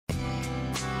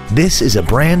This is a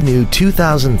brand new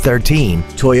 2013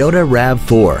 Toyota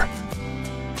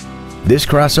RAV4. This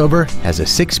crossover has a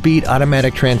 6-speed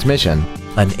automatic transmission,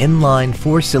 an inline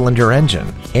 4-cylinder engine,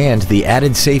 and the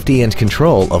added safety and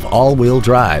control of all-wheel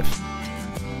drive.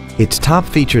 Its top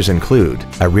features include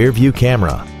a rear-view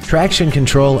camera, traction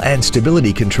control and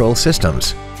stability control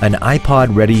systems, an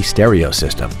iPod-ready stereo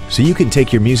system so you can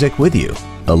take your music with you,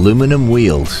 aluminum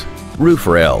wheels, roof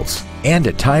rails, and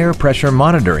a tire pressure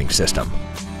monitoring system.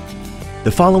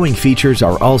 The following features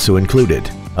are also included: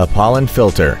 a pollen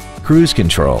filter, cruise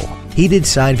control, heated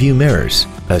side view mirrors,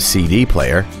 a CD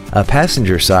player, a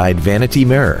passenger side vanity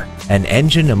mirror, an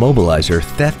engine immobilizer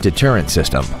theft deterrent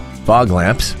system, fog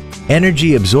lamps,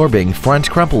 energy absorbing front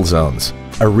crumple zones,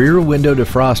 a rear window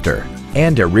defroster,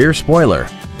 and a rear spoiler.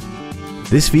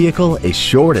 This vehicle is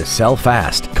sure to sell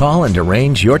fast. Call and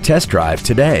arrange your test drive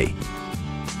today.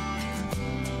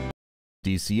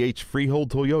 DCH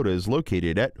Freehold Toyota is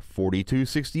located at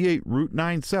 4268 Route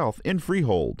 9 South in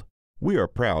Freehold. We are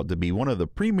proud to be one of the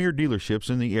premier dealerships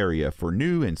in the area for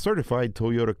new and certified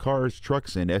Toyota cars,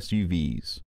 trucks, and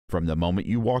SUVs. From the moment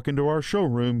you walk into our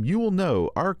showroom, you will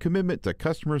know our commitment to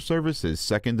customer service is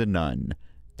second to none.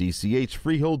 DCH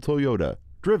Freehold Toyota,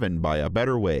 driven by a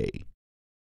better way.